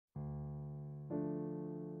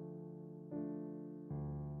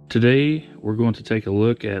Today, we're going to take a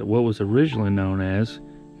look at what was originally known as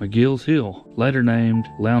McGill's Hill, later named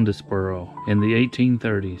Lowndesboro, in the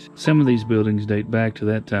 1830s. Some of these buildings date back to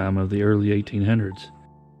that time of the early 1800s.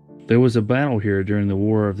 There was a battle here during the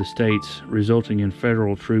War of the States, resulting in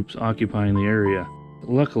federal troops occupying the area.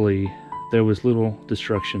 Luckily, there was little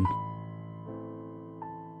destruction.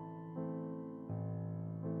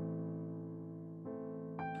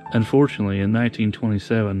 Unfortunately, in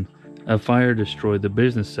 1927, a fire destroyed the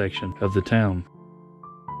business section of the town.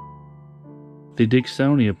 The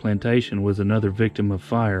Dixonia plantation was another victim of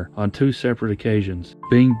fire on two separate occasions,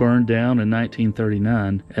 being burned down in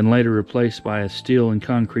 1939 and later replaced by a steel and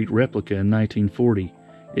concrete replica in 1940.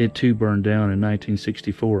 It too burned down in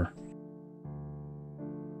 1964.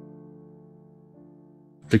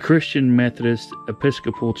 The Christian Methodist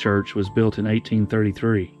Episcopal Church was built in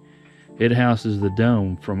 1833. It houses the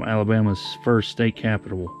dome from Alabama's first state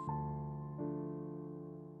capitol.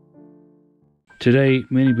 Today,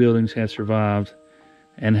 many buildings have survived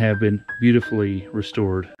and have been beautifully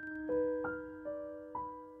restored.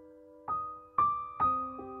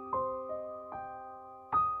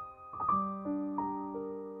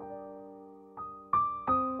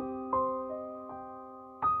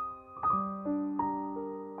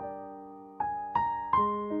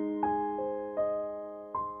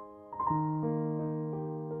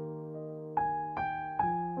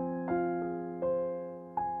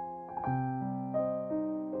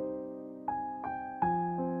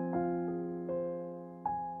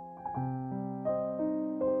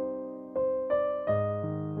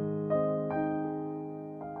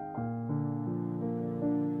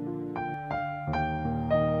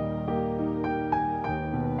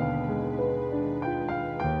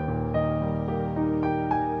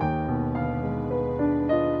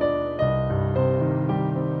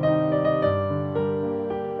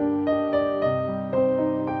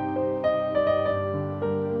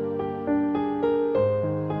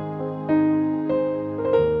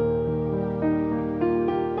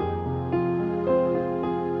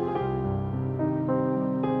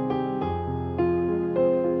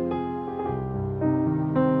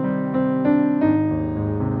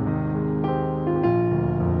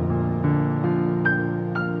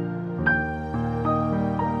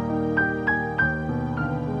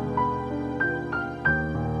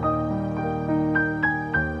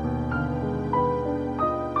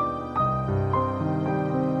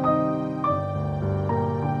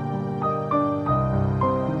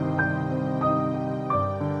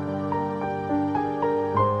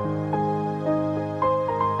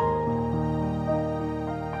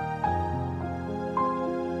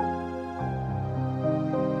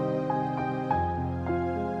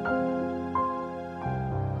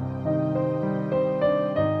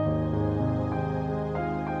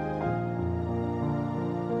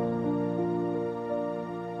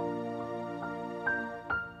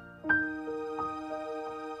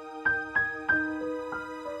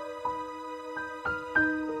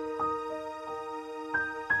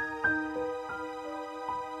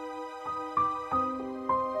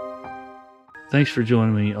 Thanks for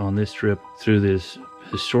joining me on this trip through this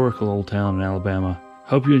historical old town in Alabama.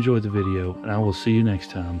 Hope you enjoyed the video, and I will see you next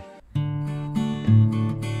time.